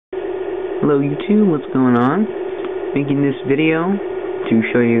Hello YouTube, what's going on? Making this video to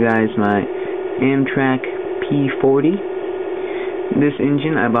show you guys my Amtrak p-40. This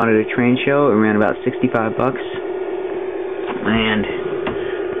engine I bought at a train show. It ran about 65 bucks. And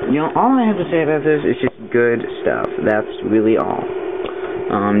all I have to say about this is just good stuff. That's really all.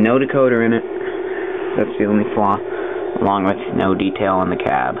 No decoder in it. That's the only flaw, along with no detail on the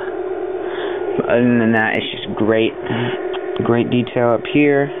cab. But other than that, it's just great detail up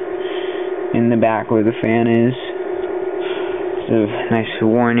here in the back where the fan is. So nice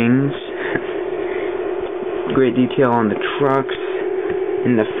warnings. Great detail on the trucks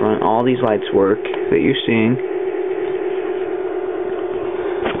in the front. All these lights work that you're seeing.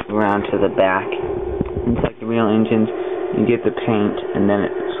 Around to the back. It's like the real engines. You get the paint and then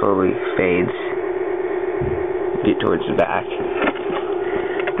it slowly fades. Get towards the back.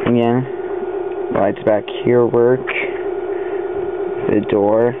 Again, the lights back here work. The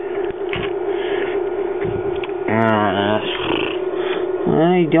door.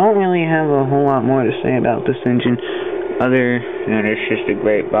 I don't really have a whole lot more to say about this engine other than it's just a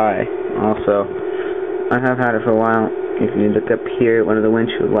great buy. Also, I have had it for a while. If you look up here, one of the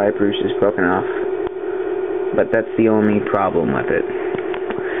windshield wipers is broken off. But that's the only problem with it.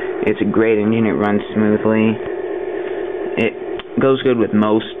 It's a great engine. It runs smoothly. It goes good with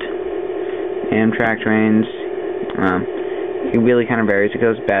most Amtrak trains. It really kind of varies. It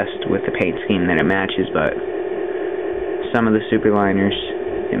goes best with the paint scheme that it matches, but some of the superliners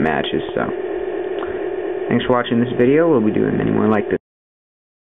it matches. So thanks for watching this video. We'll be doing many more like this.